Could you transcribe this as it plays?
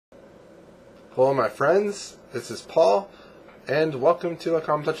Hello my friends, this is Paul, and welcome to A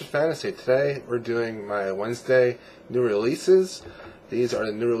Calm Touch of Fantasy. Today we're doing my Wednesday new releases. These are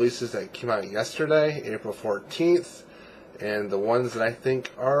the new releases that came out yesterday, April 14th, and the ones that I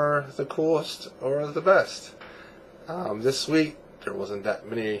think are the coolest or the best. This week there wasn't that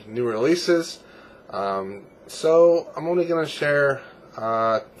many new releases, so I'm only going to share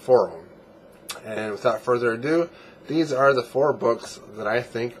 4 of them. And without further ado, these are the 4 books that I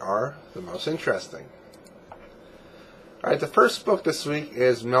think are the most interesting. Alright, the first book this week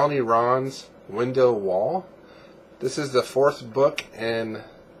is Melanie Rawn's Window Wall. This is the 4th book in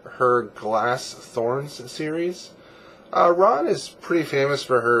her Glass Thorns series. Rawn is pretty famous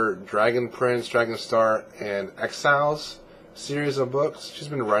for her Dragon Prince, Dragon Star, and Exiles series of books. She's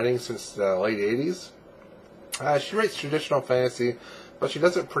been writing since the late 80s. She writes traditional fantasy, but she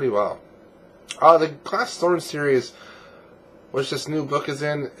does it pretty well. The Glass Thorns series, which this new book is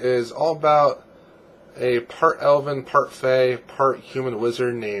in, is all about a part elven, part fae, part human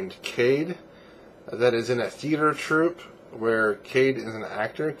wizard named Cade that is in a theater troupe where Cade is an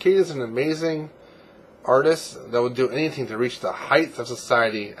actor. Cade is an amazing artist that would do anything to reach the height of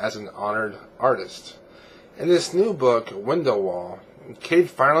society as an honored artist. In this new book, Window Wall, Cade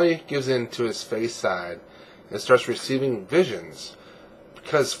finally gives in to his fae side and starts receiving visions,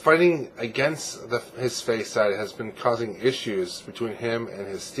 because fighting against his fae side has been causing issues between him and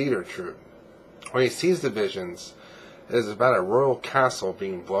his theater troupe. When he sees the visions, it is about a royal castle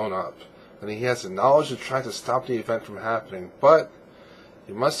being blown up, and he has the knowledge to try to stop the event from happening, but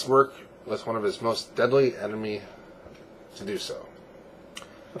he must work with one of his most deadly enemy to do so.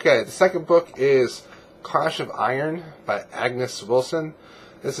 Okay, the second book is Clash of Iron by Angus Wilson.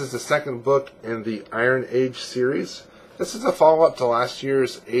 This is the second book in the Iron Age series. This is a follow-up to last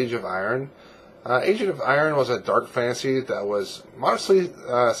year's Age of Iron. Age of Iron was a dark fantasy that was modestly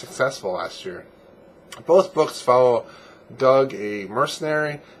successful last year. Both books follow Doug, a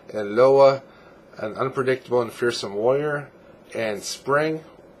mercenary, and Loa, an unpredictable and fearsome warrior, and Spring,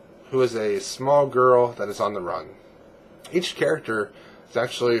 who is a small girl that is on the run. Each character is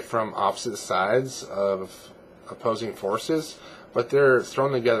actually from opposite sides of opposing forces, but they're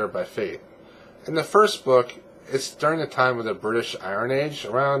thrown together by fate. In the first book, it's during the time of the British Iron Age,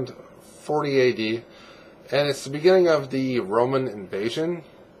 around 40 AD, and it's the beginning of the Roman invasion.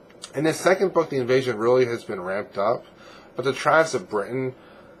 In the second book, the invasion really has been ramped up, but the tribes of Britain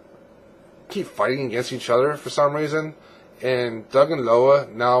keep fighting against each other for some reason, and Doug and Loa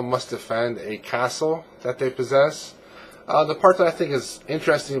now must defend a castle that they possess. The part that I think is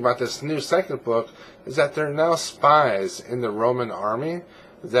interesting about this new second book is that there are now spies in the Roman army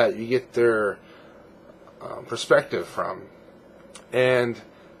that you get their perspective from, and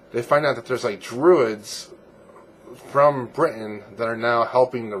they find out that there's like druids from Britain that are now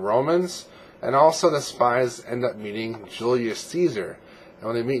helping the Romans, and also the spies end up meeting Julius Caesar, and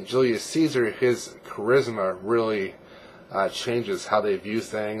when they meet Julius Caesar, his charisma really changes how they view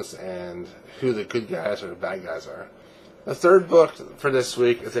things and who the good guys or the bad guys are. The third book for this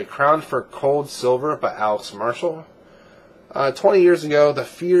week is A Crown for Cold Silver by Alex Marshall. 20 years ago, the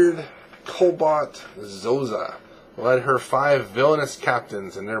feared Cobalt Zoza led her 5 villainous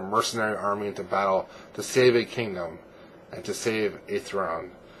captains and their mercenary army into battle to save a kingdom and to save a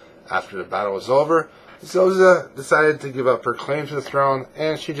throne. After the battle was over, Zoza decided to give up her claim to the throne,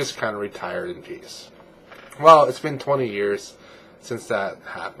 and she just kind of retired in peace. Well, it's been 20 years since that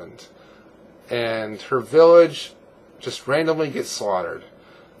happened, and her village just randomly gets slaughtered,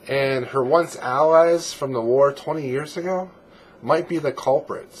 and her once allies from the war 20 years ago might be the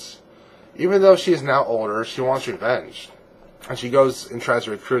culprits. Even though she is now older, she wants revenge, and she goes and tries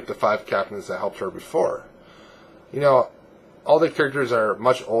to recruit the 5 captains that helped her before. You know, all the characters are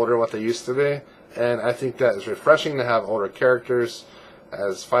much older than what they used to be, and I think that is refreshing to have older characters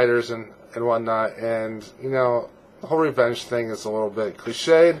as fighters and whatnot, and, you know, the whole revenge thing is a little bit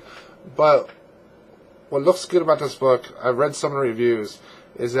cliched, but what looks good about this book, I've read some of the reviews,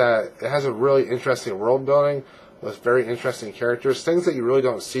 is that it has a really interesting world building with very interesting characters, things that you really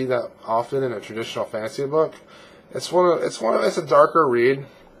don't see that often in a traditional fantasy book. It's a darker read,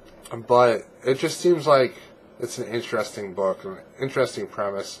 but it just seems like it's an interesting book, an interesting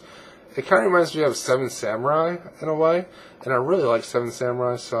premise. It kind of reminds me of Seven Samurai in a way, and I really like Seven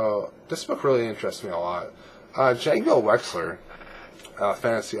Samurai, so this book really interests me a lot. Django Wexler, a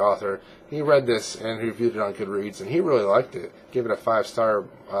fantasy author, he read this and reviewed it on Goodreads, and he really liked it. Gave it a 5-star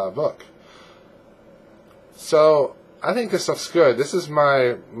book. So, I think this looks good. This is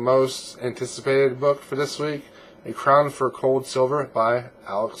my most anticipated book for this week, A Crown for Cold Silver by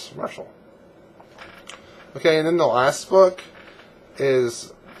Alex Marshall. Okay, and then the last book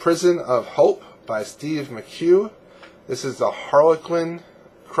is Prison of Hope by Steve McHugh. This is the Harlequin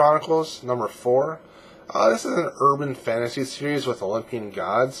Chronicles, number 4. This is an urban fantasy series with Olympian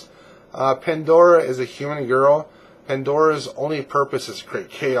gods. Pandora is a human girl. Pandora's only purpose is to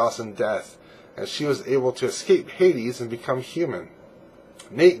create chaos and death, and she was able to escape Hades and become human.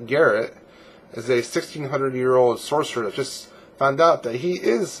 Nate Garrett is a 1600-year-old sorcerer that just found out that he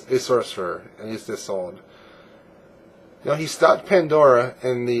is a sorcerer, and he's this old. He stopped Pandora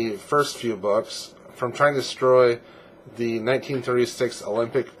in the first few books from trying to destroy the 1936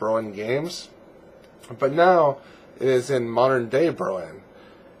 Olympic Berlin Games, but now it is in modern-day Berlin.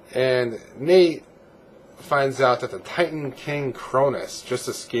 And Nate finds out that the Titan King Cronus just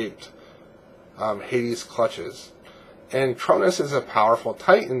escaped Hades' clutches. And Cronus is a powerful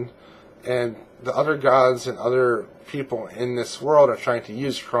Titan, and the other gods and other people in this world are trying to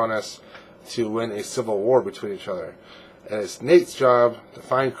use Cronus to win a civil war between each other. And it's Nate's job to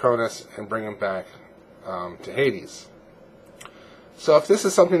find Cronus and bring him back to Hades. So if this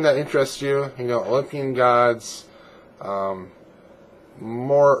is something that interests you, Olympian gods, more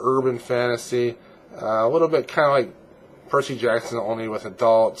urban fantasy, a little bit kind of like Percy Jackson, only with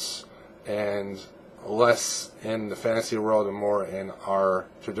adults and less in the fantasy world and more in our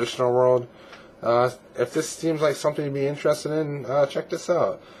traditional world. If this seems like something to be interested in, check this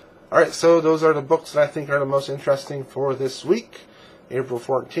out. Alright, so those are the books that I think are the most interesting for this week, April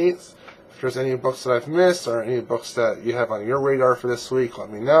 14th. If there's any books that I've missed or any books that you have on your radar for this week, let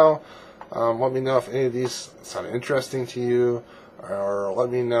me know. Let me know if any of these sound interesting to you, or let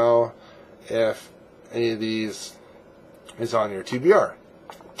me know if any of these is on your TBR.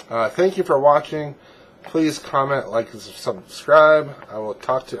 Thank you for watching. Please comment, like, and subscribe. I will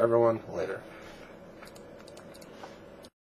talk to everyone later.